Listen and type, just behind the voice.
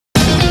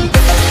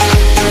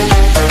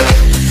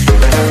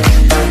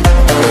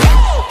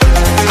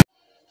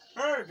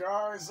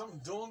guys, I'm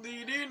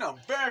D.E.D and I'm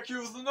back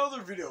here with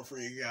another video for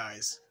you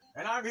guys.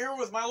 And I'm here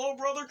with my little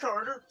brother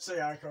Carter. Say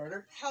hi,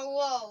 Carter.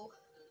 Hello.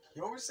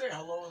 You always say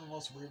hello in the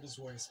most weirdest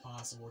ways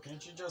possible.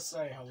 Can't you just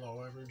say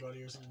hello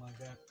everybody or something like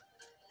that?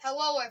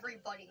 Hello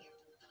everybody.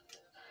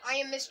 I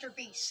am Mr.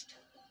 Beast.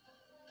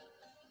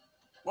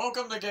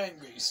 Welcome to Gang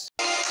Beast.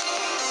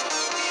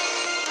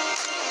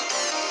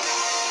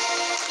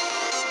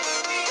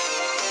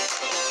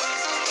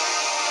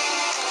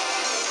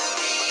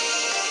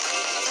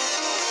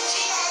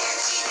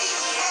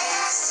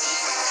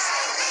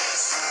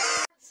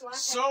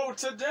 So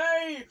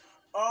today,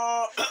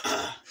 I'm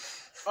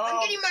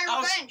getting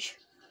my revenge.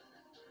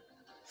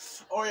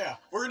 Oh yeah,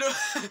 we're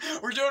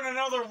doing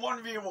another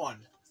 1v1.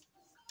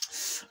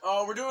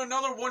 We're doing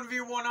another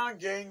 1v1 on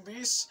Gang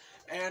Beasts,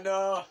 and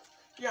yeah,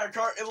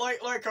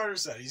 like Carter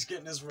said, he's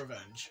getting his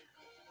revenge.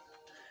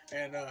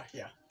 And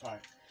yeah, all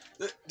right.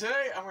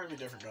 Today I'm gonna be a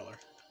different color.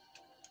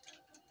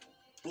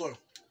 Blue.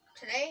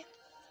 Today?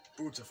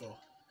 Beautiful.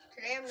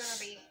 Today I'm gonna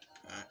be.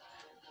 Alright.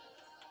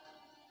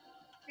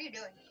 What are you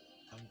doing?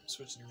 I'm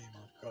switching the game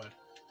on. Go ahead.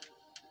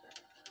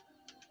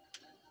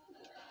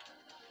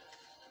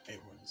 8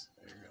 wins.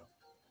 There you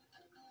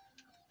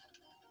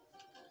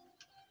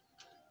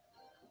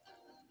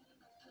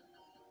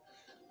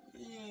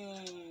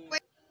go.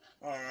 Wait.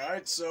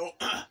 Alright, so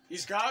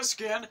he's got a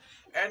skin,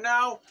 and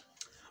now,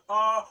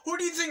 who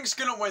do you think's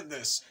gonna win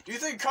this? Do you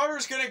think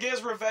Carter's gonna get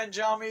his revenge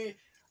on me?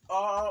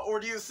 Or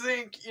do you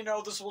think, you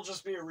know, this will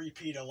just be a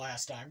repeat of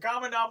last time?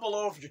 Comment down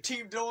below if you're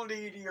Team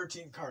D.E.D or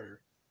Team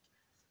Carter.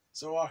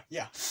 So,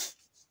 yeah.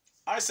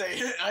 I say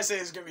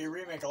it's gonna be a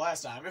remake of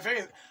last time. If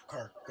anything,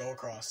 Carter, go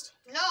across.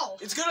 No.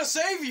 It's gonna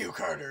save you,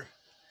 Carter.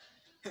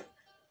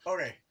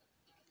 Okay.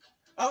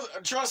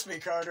 Trust me,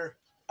 Carter.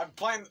 I've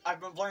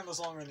been playing this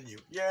longer than you.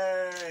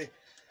 Yay!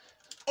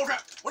 Oh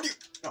crap! What are you?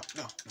 No.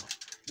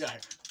 Get out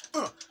of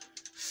here.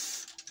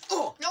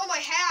 Oh. No, my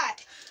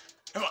hat.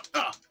 Come on.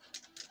 No.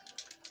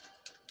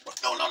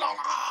 Oh no. No.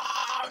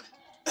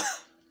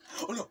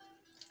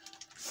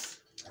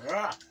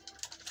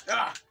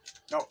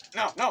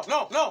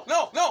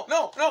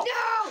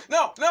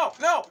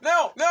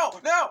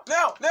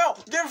 No.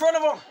 Get in front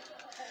of him.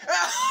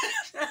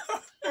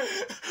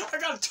 I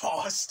got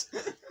tossed.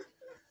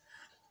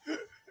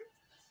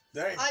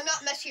 Dang. I'm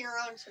not messing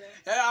around today.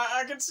 Yeah,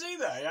 I can see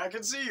that. I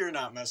can see you're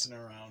not messing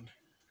around.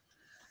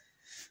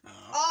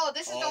 Oh,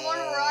 this is the one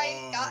where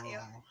I got you.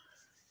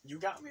 You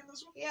got me in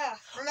this one? Yeah.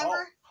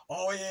 Remember?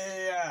 Oh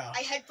yeah.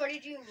 I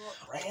headbutted you.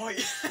 Right oh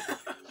yeah.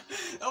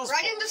 That was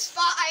right in the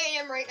spot I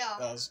am right now.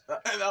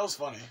 That was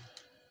funny.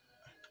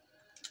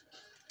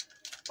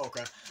 Oh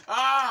crap!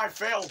 Ah, I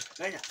failed.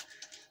 Dang it.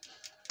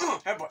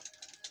 Headbutt.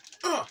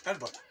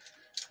 Headbutt.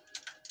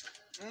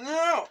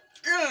 No,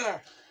 get in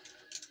there.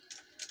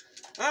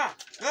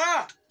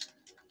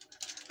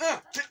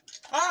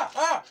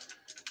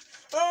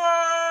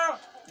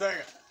 Dang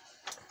it.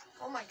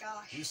 Oh my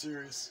gosh. You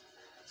serious?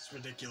 It's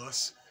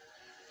ridiculous.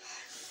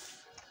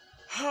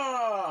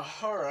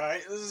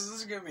 Alright, this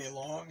is gonna be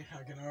long,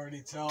 I can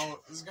already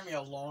tell. This is gonna be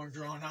a long,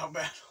 drawn-out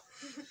battle.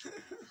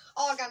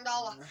 Oh,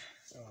 Gondola.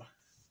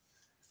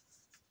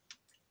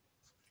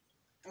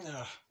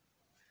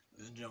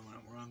 Ladies and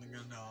gentlemen, we're on the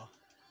gondola.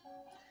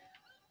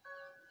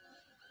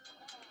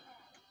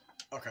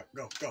 Okay,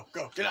 go.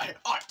 Get out of here.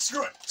 Alright,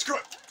 screw it.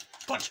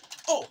 Punch.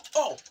 Oh.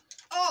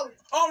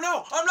 Oh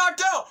no, I'm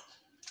knocked out.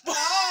 No.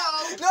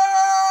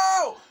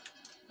 No!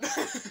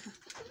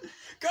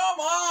 Come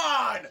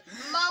on!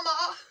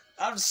 Mama!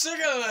 I'm sick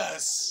of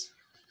this!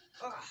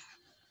 Ugh.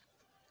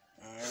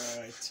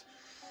 Alright.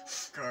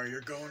 Car,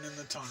 you're going in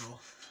the tunnel.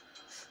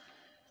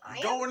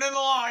 I Going in the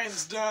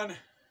lion's den!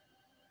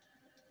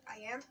 I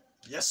am?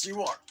 Yes,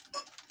 you are.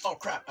 Oh,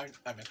 crap. I'm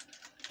in.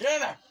 Get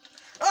in there!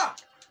 Ah!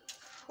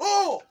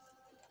 Oh!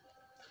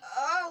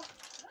 Oh!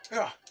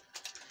 Yeah.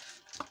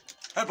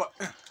 Headbutt.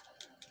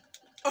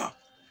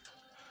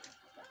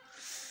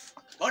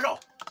 Let go!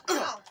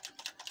 No.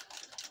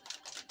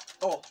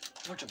 Oh,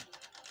 punch him.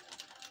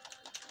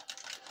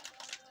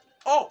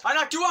 Oh, I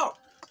knocked you out!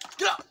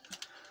 Get up!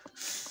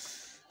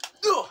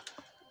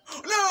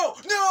 No,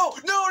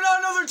 not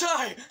another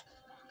time!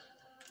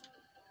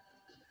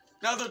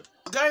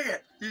 Dang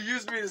it! You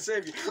used me to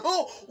save you.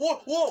 Oh,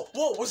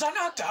 whoa, was I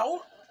knocked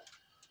out?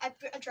 I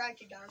dragged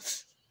you down.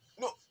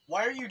 No,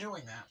 why are you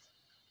doing that?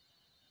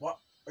 What?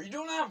 Are you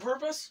doing that on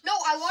purpose? No,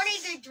 I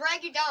wanted to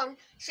drag you down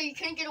so you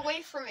couldn't get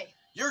away from me.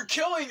 You're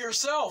killing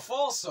yourself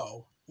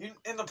also.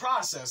 In the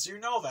process, you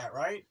know that,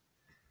 right?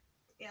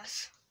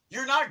 Yes.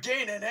 You're not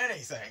gaining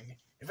anything.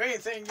 If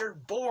anything, you're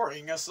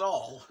boring us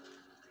all.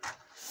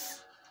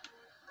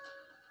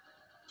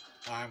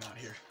 I'm out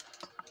here.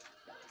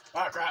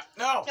 Ah, crap.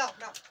 No! No.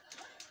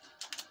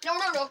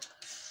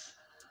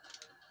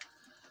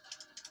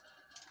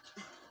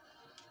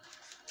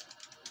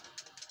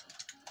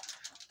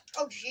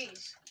 Oh,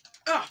 jeez.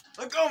 Ah,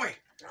 let go of me!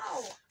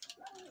 No.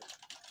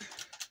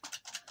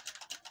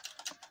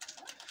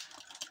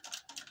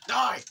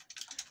 Die!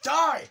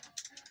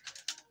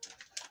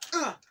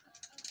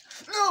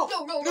 No!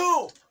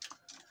 No.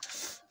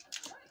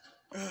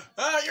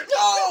 Ah, that. You're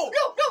No.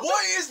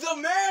 What is the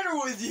matter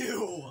with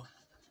you?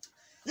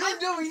 You're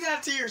doing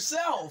that to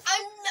yourself.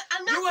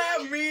 I'm not. You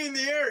have me in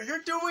the air.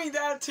 You're doing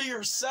that to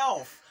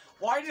yourself.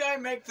 Why did I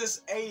make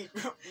this 8?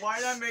 Why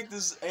did I make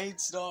this 8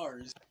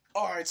 stars?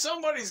 Alright,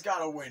 somebody's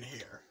gotta win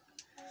here.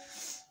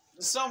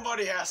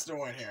 Somebody has to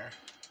win here.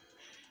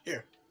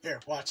 Here,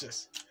 watch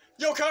this.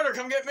 Yo, Carter,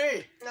 come get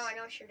me. No, I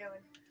know what you're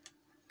doing.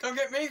 Come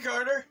get me,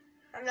 Carter.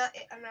 I'm not.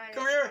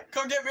 Come here.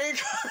 Come get me,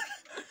 Carter.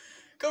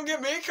 Come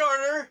get me,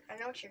 Carter. I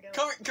know what you're doing.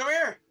 Come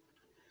here.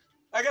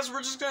 I guess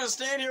we're just gonna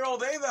stand here all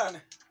day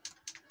then.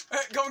 Hey,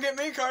 come get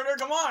me, Carter.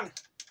 Come on.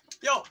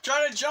 Yo,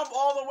 try to jump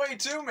all the way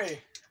to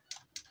me.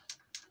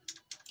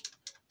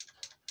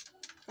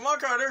 Come on,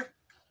 Carter.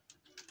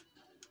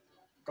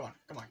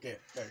 Come on, get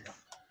it. There you go.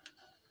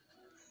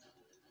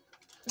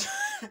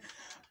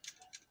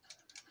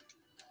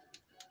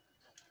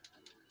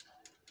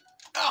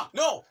 Ah,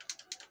 no!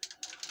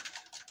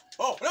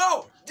 Oh,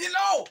 no!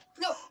 No!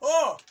 No!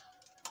 Oh!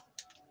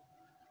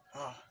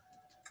 Ah.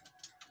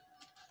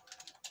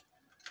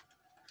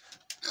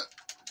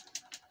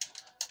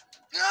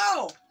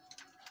 No!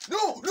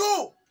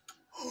 No!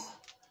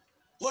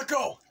 Let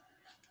go!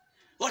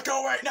 Let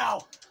go right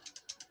now!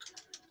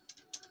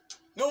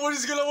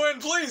 Nobody's gonna win,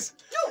 please!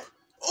 No!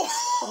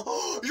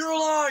 Oh, you're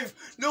alive!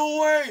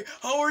 No way!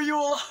 How are you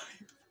alive?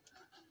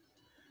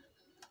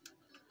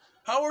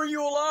 How are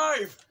you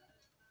alive?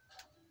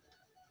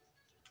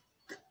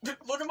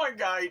 Look at my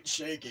guy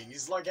shaking.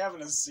 He's like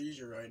having a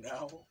seizure right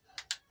now.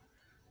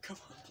 Come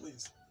on,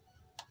 please.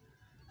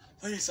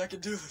 Please, I can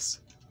do this.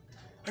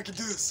 I can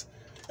do this.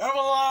 I'm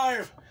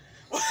alive!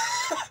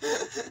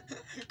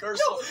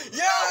 Curse. No!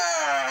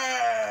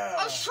 Yeah!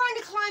 I was trying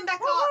to climb back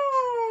up.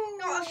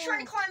 No, I was trying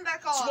to climb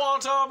back up.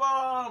 Swanton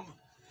bomb!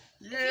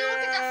 Yeah! If you look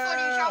at that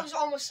footage, I was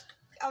almost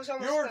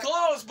You were there.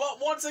 close, but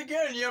once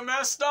again, you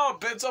messed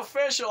up. It's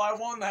official. I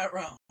won that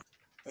round.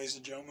 Ladies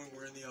and gentlemen,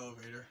 we're in the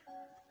elevator.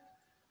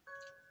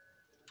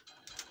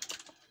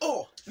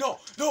 Oh, no!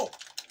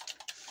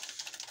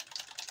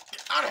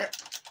 Get out of here!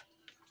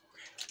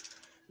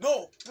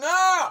 No!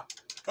 Nah!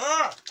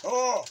 Ah!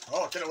 Oh,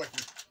 get away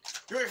from me.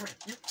 Get away from me.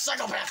 You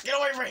psychopath! Get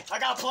away from me! I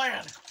got a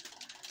plan!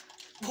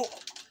 Oh.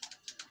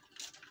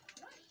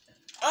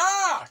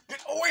 Ah!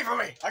 Get away from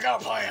me! I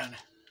got a plan!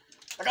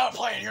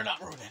 You're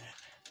not ruining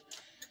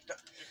it.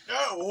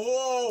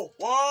 Whoa!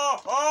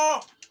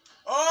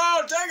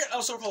 Oh, dang it! I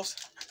was so close.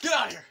 Get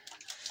out of here!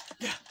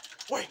 Yeah.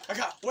 Wait, I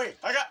got.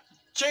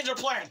 Change of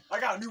plan. I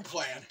got a new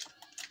plan.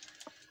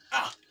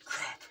 Ah,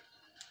 crap.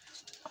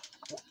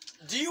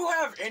 Do you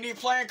have any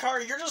plan,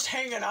 Carter? You're just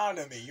hanging on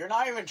to me. You're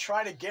not even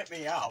trying to get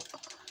me out.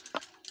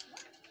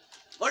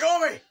 Let go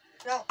of me!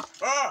 No.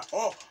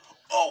 Oh!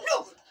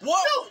 No!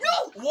 What?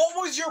 No! What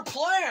was your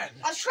plan?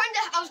 I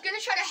was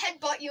gonna try to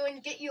headbutt you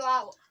and get you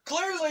out.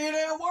 Clearly it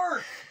didn't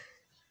work.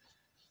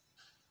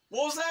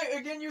 What was that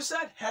again you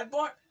said?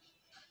 Headbutt?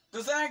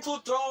 Does that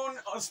include throwing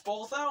us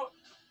both out?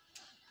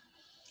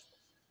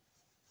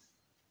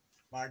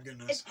 My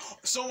goodness.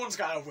 Someone's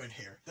gotta win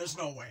here. There's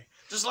no way.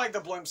 Just like the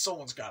blimp,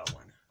 someone's gotta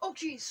win. Oh,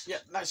 jeez. Yeah,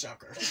 nice job,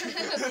 Carter.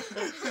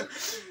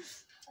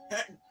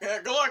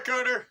 Good luck,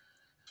 Carter.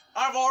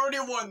 I've already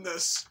won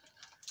this.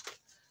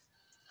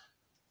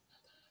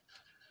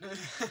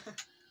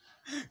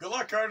 Good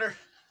luck, Carter.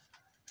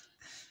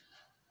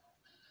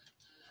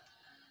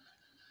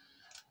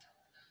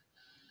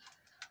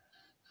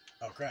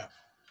 Oh, crap.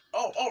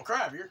 Oh,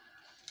 crap, you're...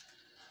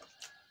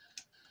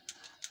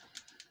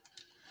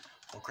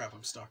 Oh, crap,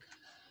 I'm stuck.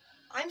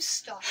 I'm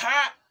stuck.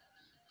 Ha!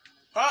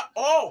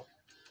 Oh!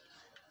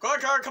 Go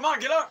ahead, Carter, come on,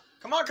 get up!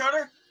 Come on,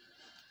 Carter!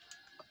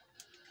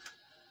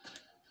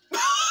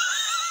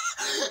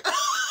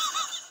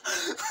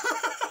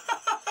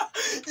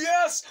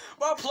 Yes!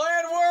 My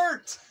plan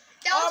worked!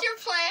 That was your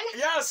plan?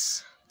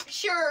 Yes!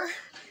 Sure.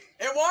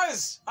 It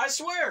was! I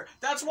swear!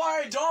 That's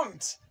why I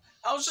dunked!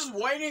 I was just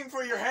waiting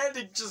for your head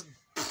to just...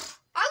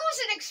 I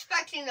wasn't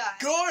expecting that.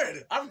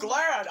 Good! I'm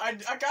glad! I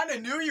kinda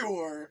knew you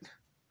weren't.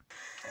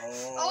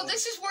 Oh,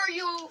 this is where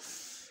you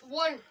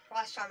won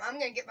last time. I'm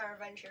gonna get my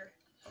revenge here.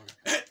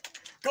 Okay.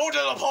 Go to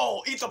the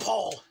pole! Eat the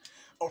pole!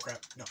 Oh,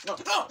 crap. No!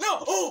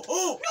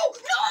 Oh! No!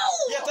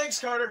 Yeah, thanks,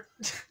 Carter.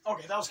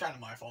 Okay, that was kind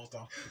of my fault,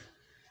 though.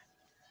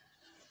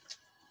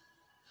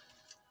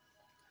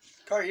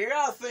 Carter, you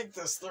gotta think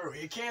this through.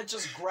 You can't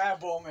just grab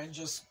them and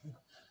just...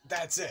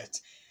 That's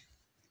it.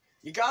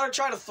 You gotta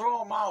try to throw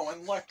them out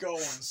and let go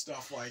and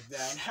stuff like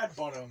that, and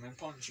headbutt them and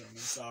punch them and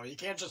stuff. You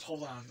can't just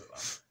hold on to them.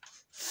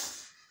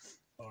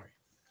 Sorry.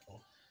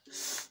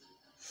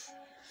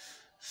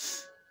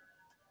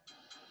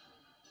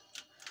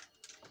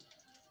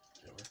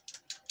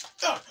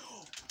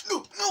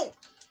 Oh. No!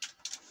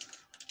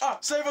 Ah,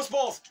 save us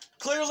both.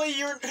 Clearly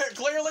you're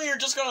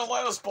just gonna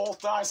let us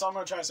both die, so I'm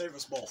gonna try to save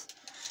us both.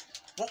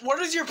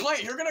 What is your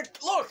plan? You're gonna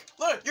look.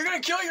 You're gonna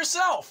kill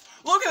yourself.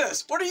 Look at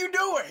this. What are you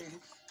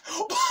doing?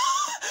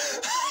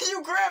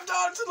 You grabbed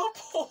onto the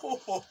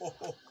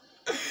pole.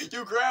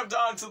 You grabbed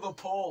onto the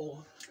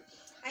pole.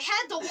 I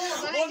had the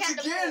wall, then Once I had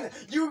again, the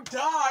pole. you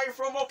die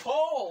from a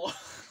pole.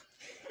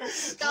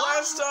 Stop.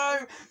 Last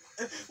time,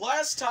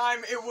 last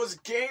time it was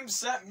game,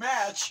 set,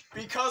 match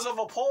because of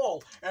a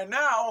poll. And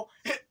now,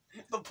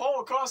 the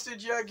poll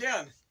costed you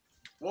again.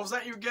 What was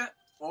that you get?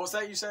 What was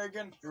that you say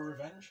again? Your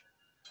revenge?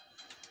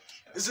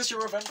 Is this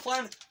your revenge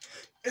plan?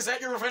 Is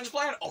that your revenge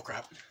plan? Oh,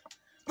 crap.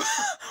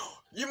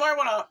 You might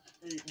wanna...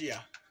 Yeah.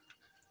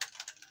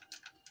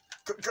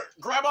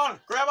 Grab on!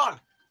 Grab on!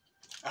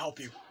 I'll help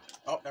you.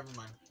 Oh, never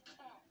mind.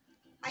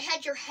 I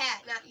had your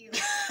hat, not you.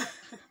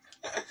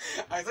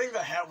 I think the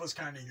hat was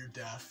kind of your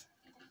death.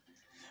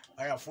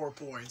 I got 4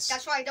 points.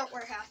 That's why I don't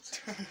wear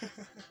hats.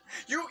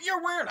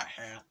 You're wearing a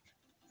hat.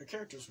 The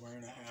character's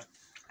wearing a hat.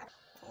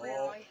 Really?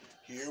 Oh,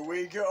 here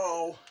we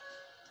go.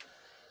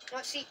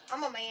 No, see,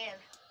 I'm a man.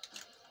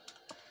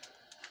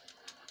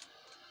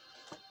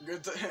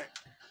 Good thing.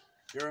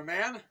 You're a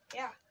man?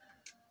 Yeah.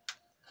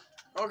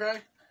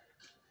 Okay.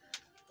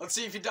 Let's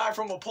see if you die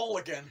from a pole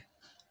again.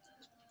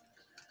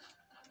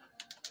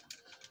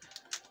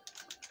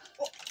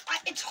 Well,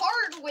 it's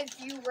hard with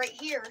you right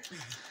here.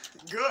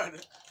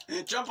 Good.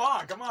 Jump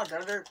on. Come on,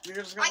 Carter. You're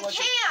just gonna I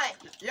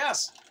can't!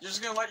 Yes. You're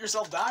just gonna let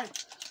yourself die.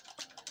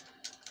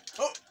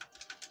 Oh.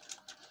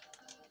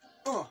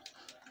 Oh.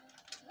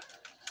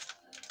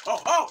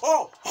 Oh, oh,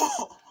 oh!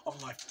 Oh! I'm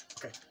alive.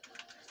 Okay.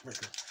 Very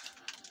good.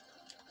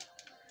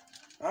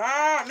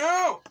 Ah,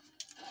 no!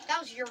 That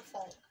was your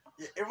fault.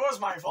 It was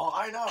my fault.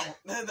 I know.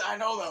 I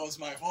know that was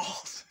my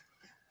fault.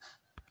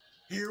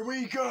 Here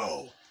we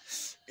go.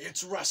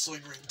 It's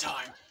wrestling ring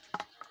time.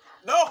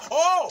 No!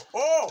 Oh!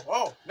 Oh!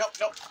 Oh! No!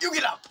 No! You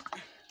get out!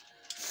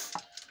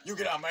 You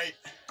get out, mate.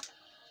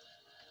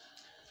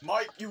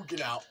 Mike, you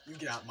get out. You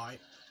get out, Mike.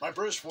 My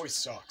British voice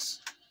sucks.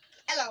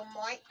 Hello,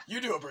 Mike.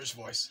 You do a British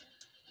voice.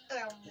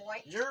 Hello,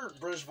 Mike. Your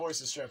British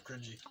voice is straight up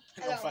cringy.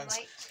 No Hello, offense.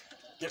 Mike.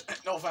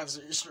 No offense.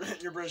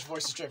 Your British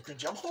voice is straight up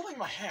cringy. I'm holding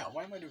my hat.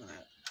 Why am I doing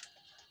that?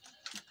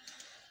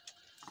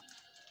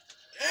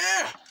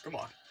 Yeah! Come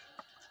on.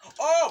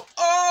 Oh!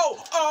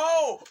 Oh!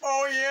 Oh!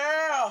 Oh,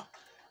 yeah!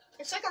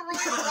 It's like a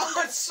Royal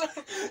Rumble.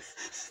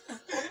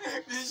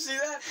 Did you see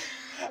that?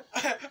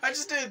 I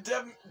just did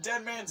a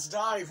dead man's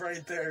dive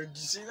right there. Did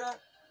you see that?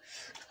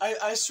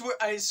 I swear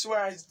I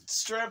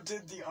straight up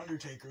did the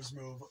Undertaker's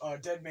move.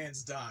 Dead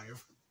man's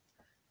dive.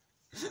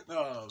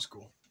 No, that was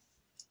cool.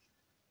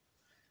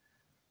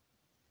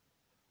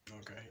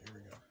 Okay, here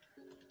we go.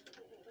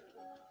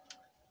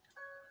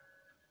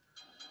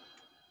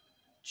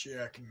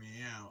 Checking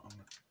me out.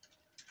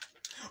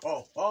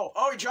 Oh,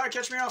 you try to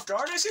catch me off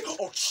guard, I see?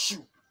 Oh,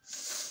 shoot.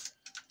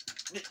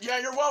 Yeah,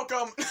 you're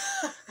welcome.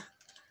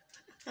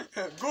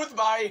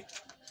 Goodbye.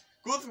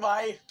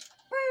 Goodbye.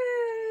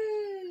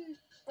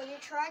 When you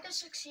try to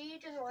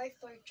succeed in life,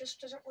 but it just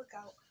doesn't work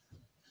out.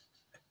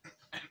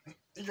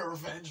 Your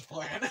revenge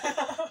plan.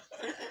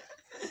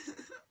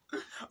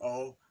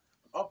 Oh,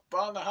 up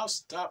on the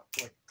housetop.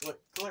 Click, click,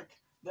 click.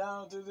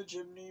 Down to the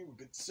chimney. We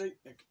could see.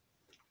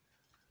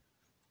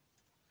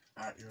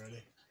 Alright, you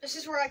ready? This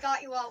is where I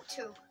got you out,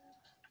 too.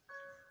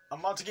 I'm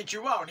about to get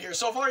you out here.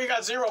 So far, you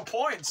got 0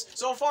 points.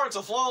 So far, it's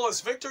a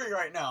flawless victory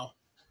right now.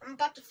 I'm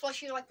about to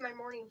flush you like my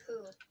morning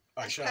poo.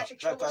 Alright, shut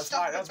Patrick up. That's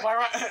my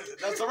rat.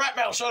 That's the rat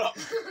mail. Shut up.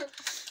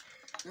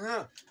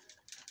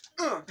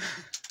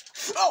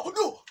 Oh,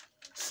 no!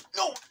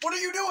 No! What are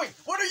you doing?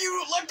 What are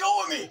you? Let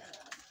go of me!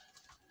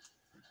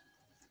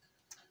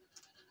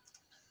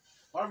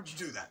 Why would you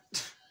do that?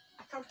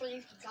 I can't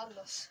believe you've done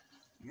this.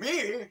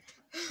 Me?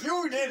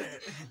 You did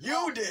it.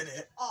 You did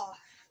it. Oh,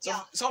 So,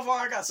 yeah. so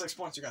far, I got 6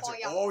 points. You got 6. Oh,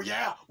 yeah. Oh,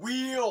 yeah.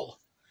 Wheel.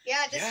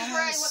 Yeah, this is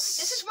where Yes.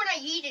 this is when I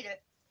yeeted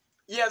it.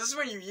 Yeah, this is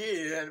when you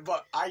yeeted it,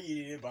 but I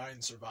yeeted it, but I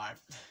didn't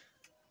survive.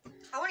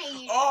 I want to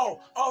yeet it.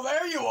 Oh,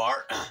 there you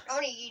are. I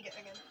want to yeet it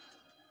again.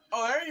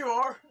 Oh, there you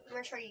are. I'm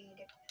going to try to yeet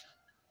it.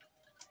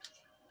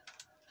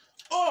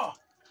 Oh.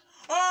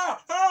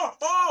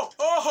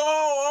 Oh,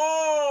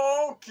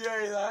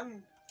 okay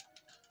then.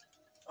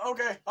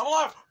 Okay, I'm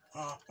alive.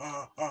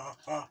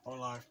 I'm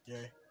alive.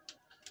 Yay.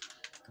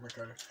 Come here,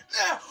 Carter.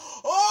 Yeah.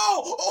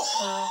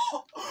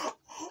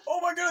 Oh,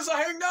 my goodness,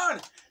 I hanged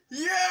on.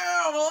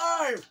 Yeah, I'm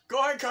alive. Go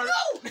ahead, Carter.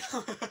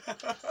 No!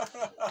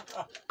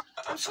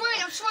 I'm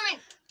swimming.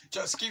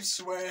 Just keep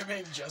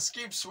swimming. Just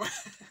keep swimming.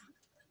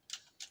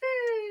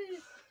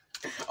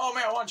 Oh,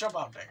 man, I want to jump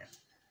out. Dang it.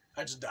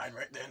 I just died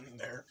right then and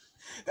there.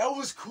 That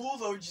was cool,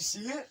 though. Did you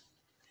see it?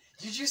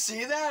 Did you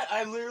see that?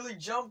 I literally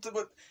jumped,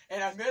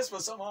 and I missed,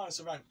 but somehow I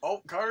survived.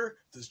 Oh, Carter,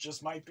 this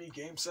just might be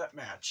game, set,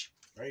 match.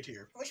 Right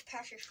here. I wish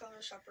Patrick's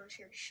Photoshopper is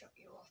here to shut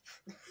you up.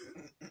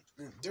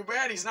 Too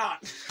bad he's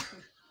not.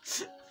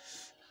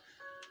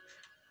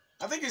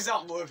 I think he's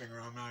out in the living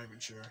room. I'm not even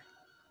sure.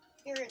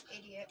 You're an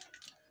idiot.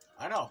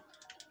 I know.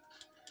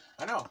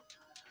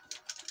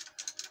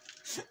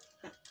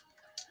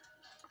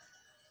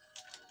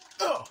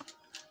 Oh.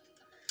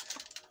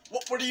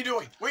 What are you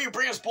doing? What, you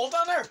bring us both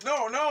down there?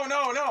 No.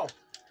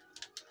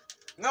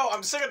 No,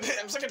 I'm sick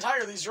and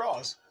tired of these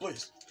draws.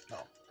 Please, no.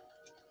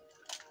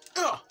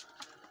 Ugh.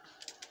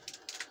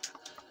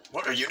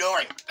 What are you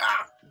doing?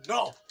 Ah,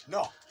 no.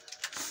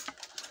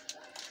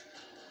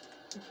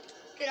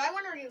 Did I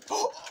win or you?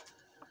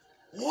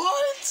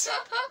 What?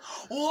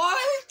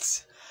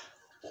 What?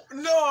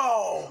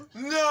 No!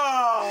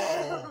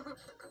 No!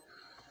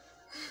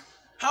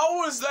 How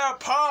was that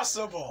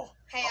possible?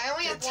 Hey, I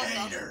only have one though.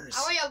 Containers.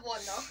 I only have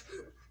one though.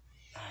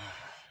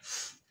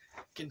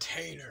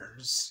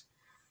 Containers.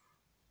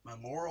 My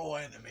mortal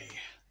enemy.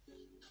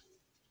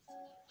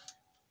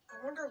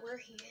 I wonder where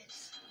he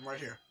is. I'm right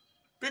here.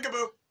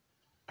 Peekaboo!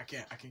 I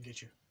can't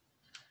get you.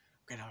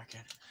 Okay, now I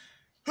can.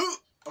 Hoo!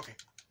 Okay.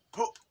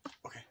 Hoo!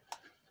 Okay.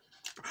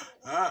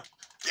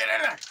 Get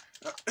in there!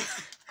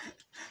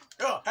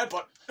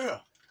 Headbutt!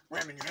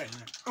 Ramming your head in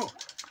there.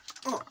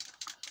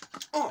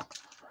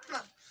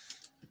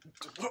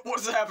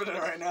 What's happening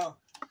right now?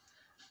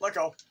 Let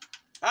go.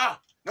 No!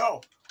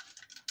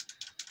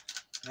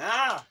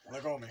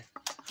 Let go of me.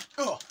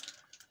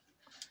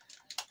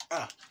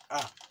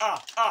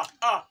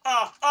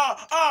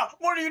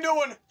 What are you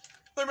doing?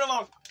 Leave me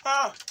alone.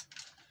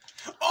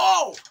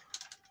 Oh!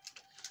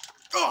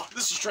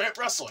 This is straight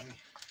wrestling.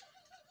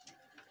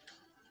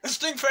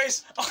 Sting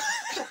face.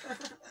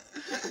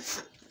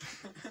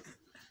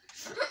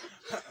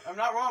 I'm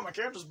not wrong. My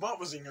character's butt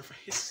was in your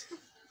face.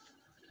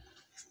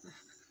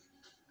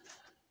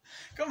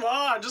 Come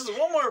on, just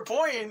one more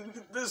point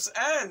and this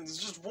ends.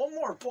 Just one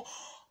more point.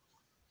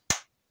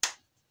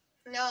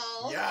 No.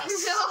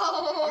 Yes.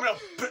 No. I'm gonna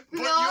put you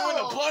in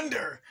the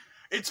blender.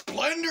 It's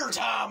blender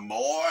time,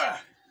 boy.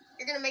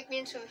 You're gonna make me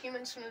into a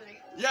human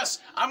smoothie. Yes,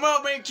 I'm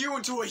gonna make you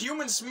into a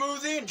human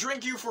smoothie and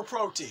drink you for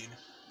protein.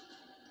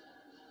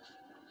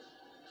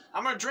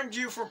 I'm gonna drink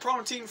you for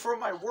protein for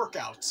my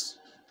workouts.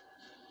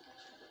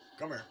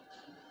 Come here.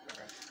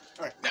 Okay.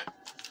 All right.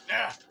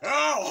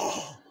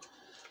 Oh.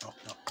 No.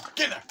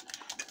 Get in there.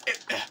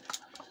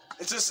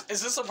 Is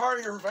this a part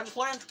of your revenge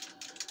plan?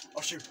 Oh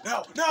shoot!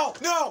 No!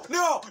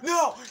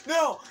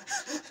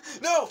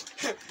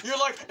 You're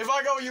like, if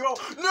I go, you go.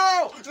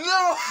 No!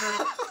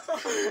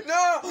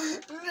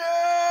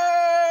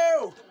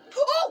 Oh!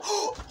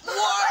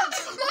 What?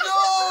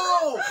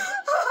 No!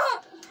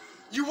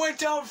 You went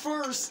down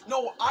first.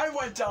 No, I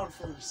went down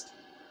first.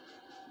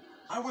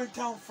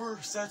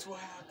 That's what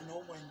happened.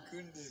 Oh my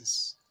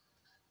goodness.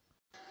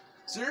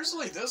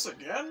 Seriously, this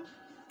again?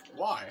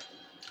 Why?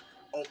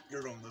 Oh,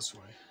 you're going this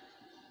way.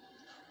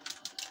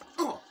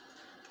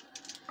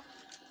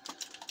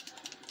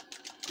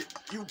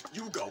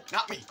 You go,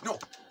 not me. No,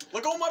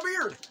 let go of my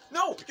beard.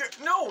 No,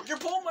 you're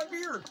pulling my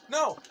beard.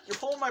 No, you're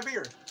pulling my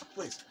beard.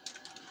 Please.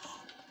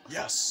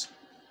 Yes.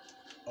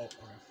 Oh, okay.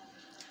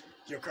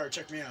 Yo, Car,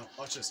 check me out.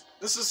 Watch this.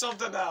 This is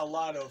something that a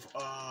lot of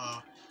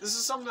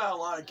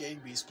Gang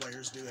Beast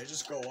players do. They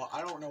just go. I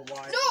don't know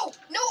why. No,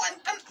 I'm.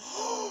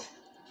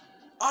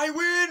 I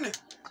win.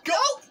 Go. No.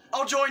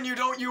 I'll join you.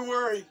 Don't you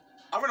worry.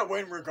 I'm gonna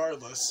win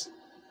regardless.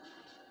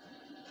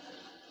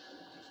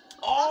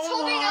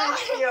 Oh my god!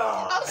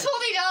 I was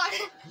holding on.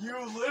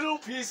 You little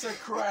piece of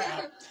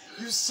crap!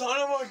 You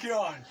son of a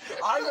gun!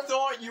 I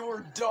thought you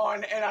were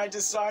done, and I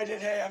decided,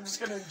 hey, I'm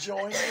just gonna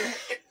join you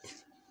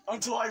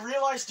until I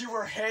realized you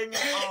were hanging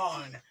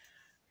on.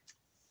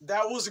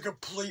 That was a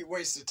complete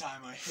waste of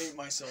time. I hate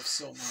myself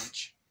so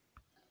much.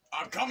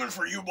 I'm coming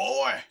for you,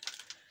 boy.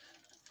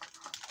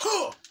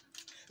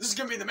 This is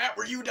gonna be the map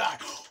where you die.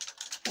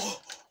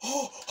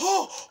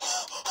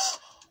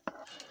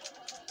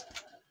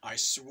 I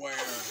swear.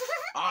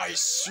 I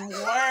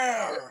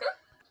swear.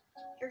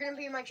 You're gonna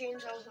be my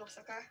James Ellsworth,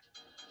 okay?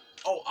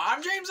 Oh,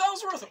 I'm James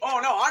Ellsworth? Oh,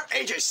 no, I'm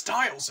AJ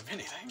Styles, if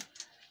anything.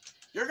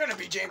 You're gonna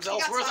be James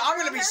Ellsworth. I'm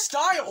gonna be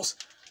Styles.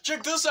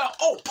 Check this out.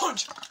 Oh,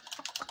 punch.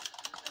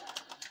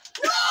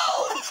 No!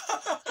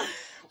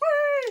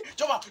 Whee!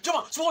 Jump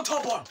on. Swan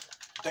top on.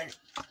 Dang it.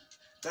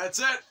 That's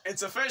it.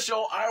 It's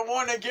official. I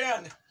won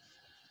again.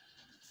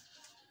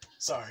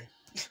 Sorry.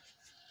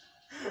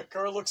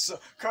 Carter looks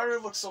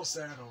so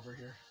sad over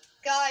here.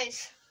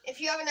 Guys, if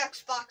you have an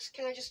Xbox,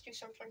 can I just do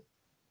something?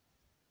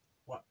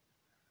 What?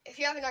 If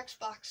you have an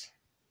Xbox,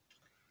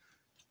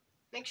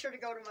 make sure to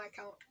go to my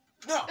account.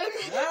 No.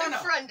 And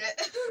friend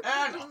it.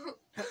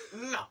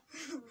 No.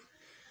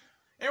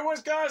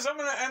 Anyways, guys, I'm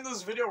gonna end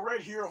this video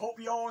right here. Hope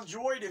you all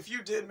enjoyed. If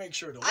you did, make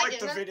sure to like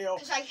the video.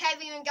 Because I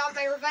haven't even got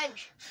my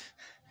revenge.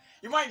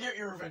 You might get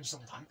your revenge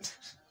sometime.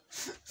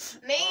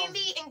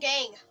 Maybe in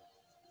gang.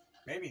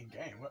 Maybe in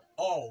game. What?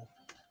 Oh,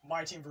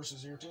 my team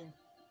versus your team?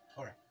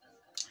 Okay.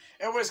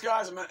 Anyways,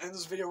 guys, I'm going to end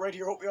this video right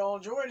here. Hope you all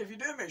enjoyed. If you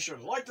did, make sure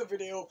to like the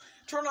video,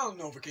 turn on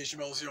the notification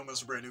bell so you don't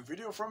miss a brand new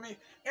video from me,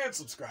 and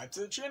subscribe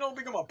to the channel,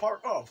 become a part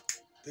of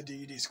the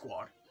D.E.D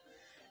squad.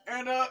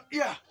 And,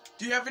 yeah.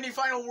 Do you have any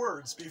final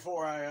words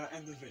before I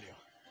end the video?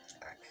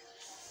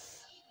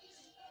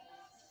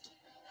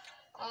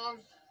 Alright.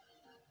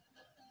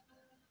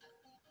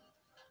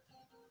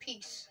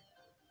 Peace.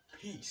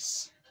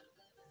 Peace.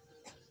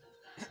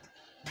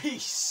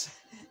 Peace.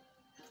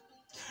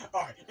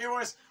 Alright,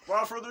 anyways,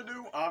 without further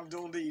ado, I'm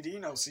doing D.E.D,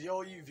 and I'll see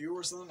all you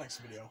viewers in the next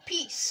video.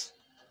 Peace.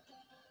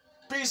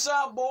 Peace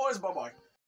out, boys. Bye-bye.